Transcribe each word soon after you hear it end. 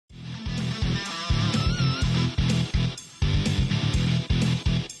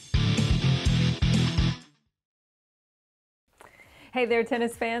Hey there,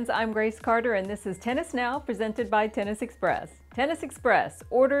 tennis fans. I'm Grace Carter, and this is Tennis Now, presented by Tennis Express. Tennis Express,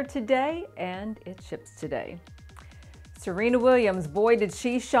 order today, and it ships today. Serena Williams, boy did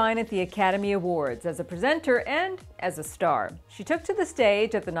she shine at the Academy Awards as a presenter and as a star. She took to the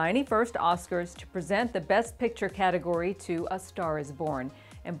stage at the 91st Oscars to present the Best Picture category to A Star is Born.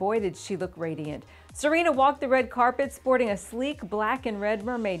 And boy did she look radiant. Serena walked the red carpet sporting a sleek black and red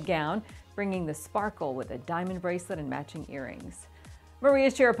mermaid gown, bringing the sparkle with a diamond bracelet and matching earrings.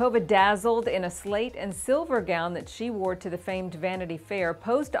 Maria Sharapova dazzled in a slate and silver gown that she wore to the famed Vanity Fair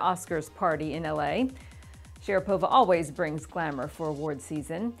post-Oscars party in LA. Sharapova always brings glamour for award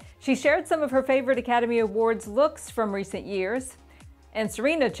season. She shared some of her favorite Academy Awards looks from recent years. And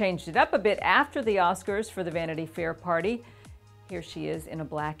Serena changed it up a bit after the Oscars for the Vanity Fair party. Here she is in a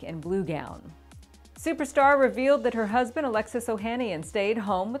black and blue gown. Superstar revealed that her husband, Alexis Ohanian, stayed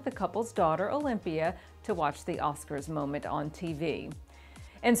home with the couple's daughter, Olympia, to watch the Oscars moment on TV.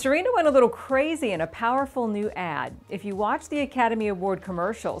 And Serena went a little crazy in a powerful new ad. If you watched the Academy Award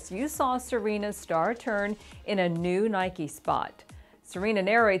commercials, you saw Serena's star turn in a new Nike spot. Serena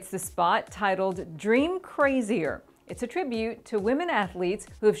narrates the spot titled "Dream Crazier." It's a tribute to women athletes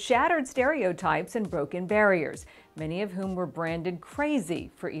who have shattered stereotypes and broken barriers, many of whom were branded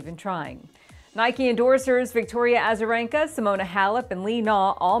crazy for even trying. Nike endorsers Victoria Azarenka, Simona Halep, and Lee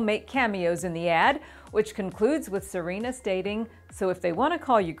Na all make cameos in the ad, which concludes with Serena stating, "So if they want to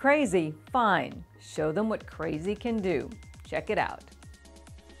call you crazy, fine. Show them what crazy can do." Check it out.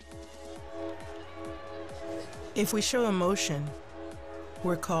 If we show emotion,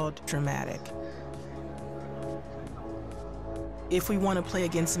 we're called dramatic. If we want to play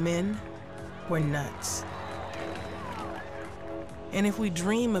against men, we're nuts. And if we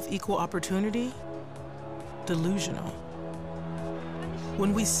dream of equal opportunity, delusional.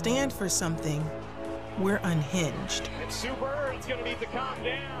 When we stand for something, we're unhinged. It's super, it's gonna need to calm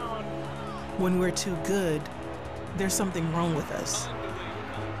down. When we're too good, there's something wrong with us.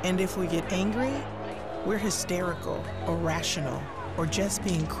 And if we get angry, we're hysterical, irrational, or just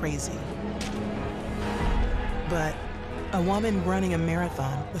being crazy. But a woman running a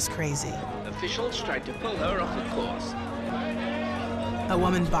marathon was crazy. Officials tried to pull her off the course. A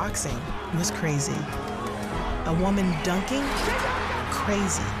woman boxing was crazy. A woman dunking?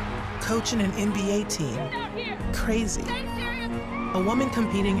 Crazy. Coaching an NBA team? Crazy. A woman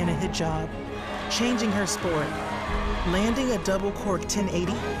competing in a hijab, changing her sport, landing a double cork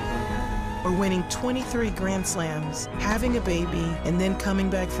 1080, or winning 23 Grand Slams, having a baby, and then coming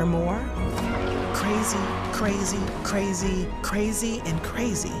back for more? Crazy, crazy, crazy, crazy, and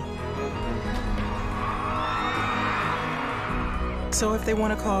crazy. So if they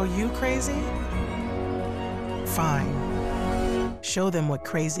want to call you crazy, fine. Show them what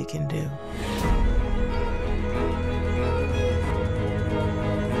crazy can do.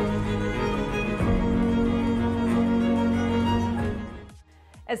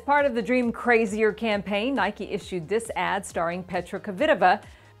 As part of the Dream Crazier campaign, Nike issued this ad starring Petra Kvitova,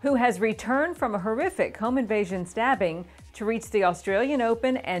 who has returned from a horrific home invasion stabbing to reach the Australian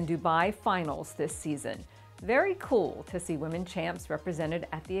Open and Dubai finals this season. Very cool to see women champs represented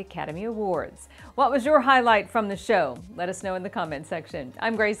at the Academy Awards. What was your highlight from the show? Let us know in the comment section.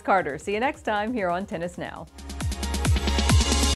 I'm Grace Carter. See you next time here on Tennis Now.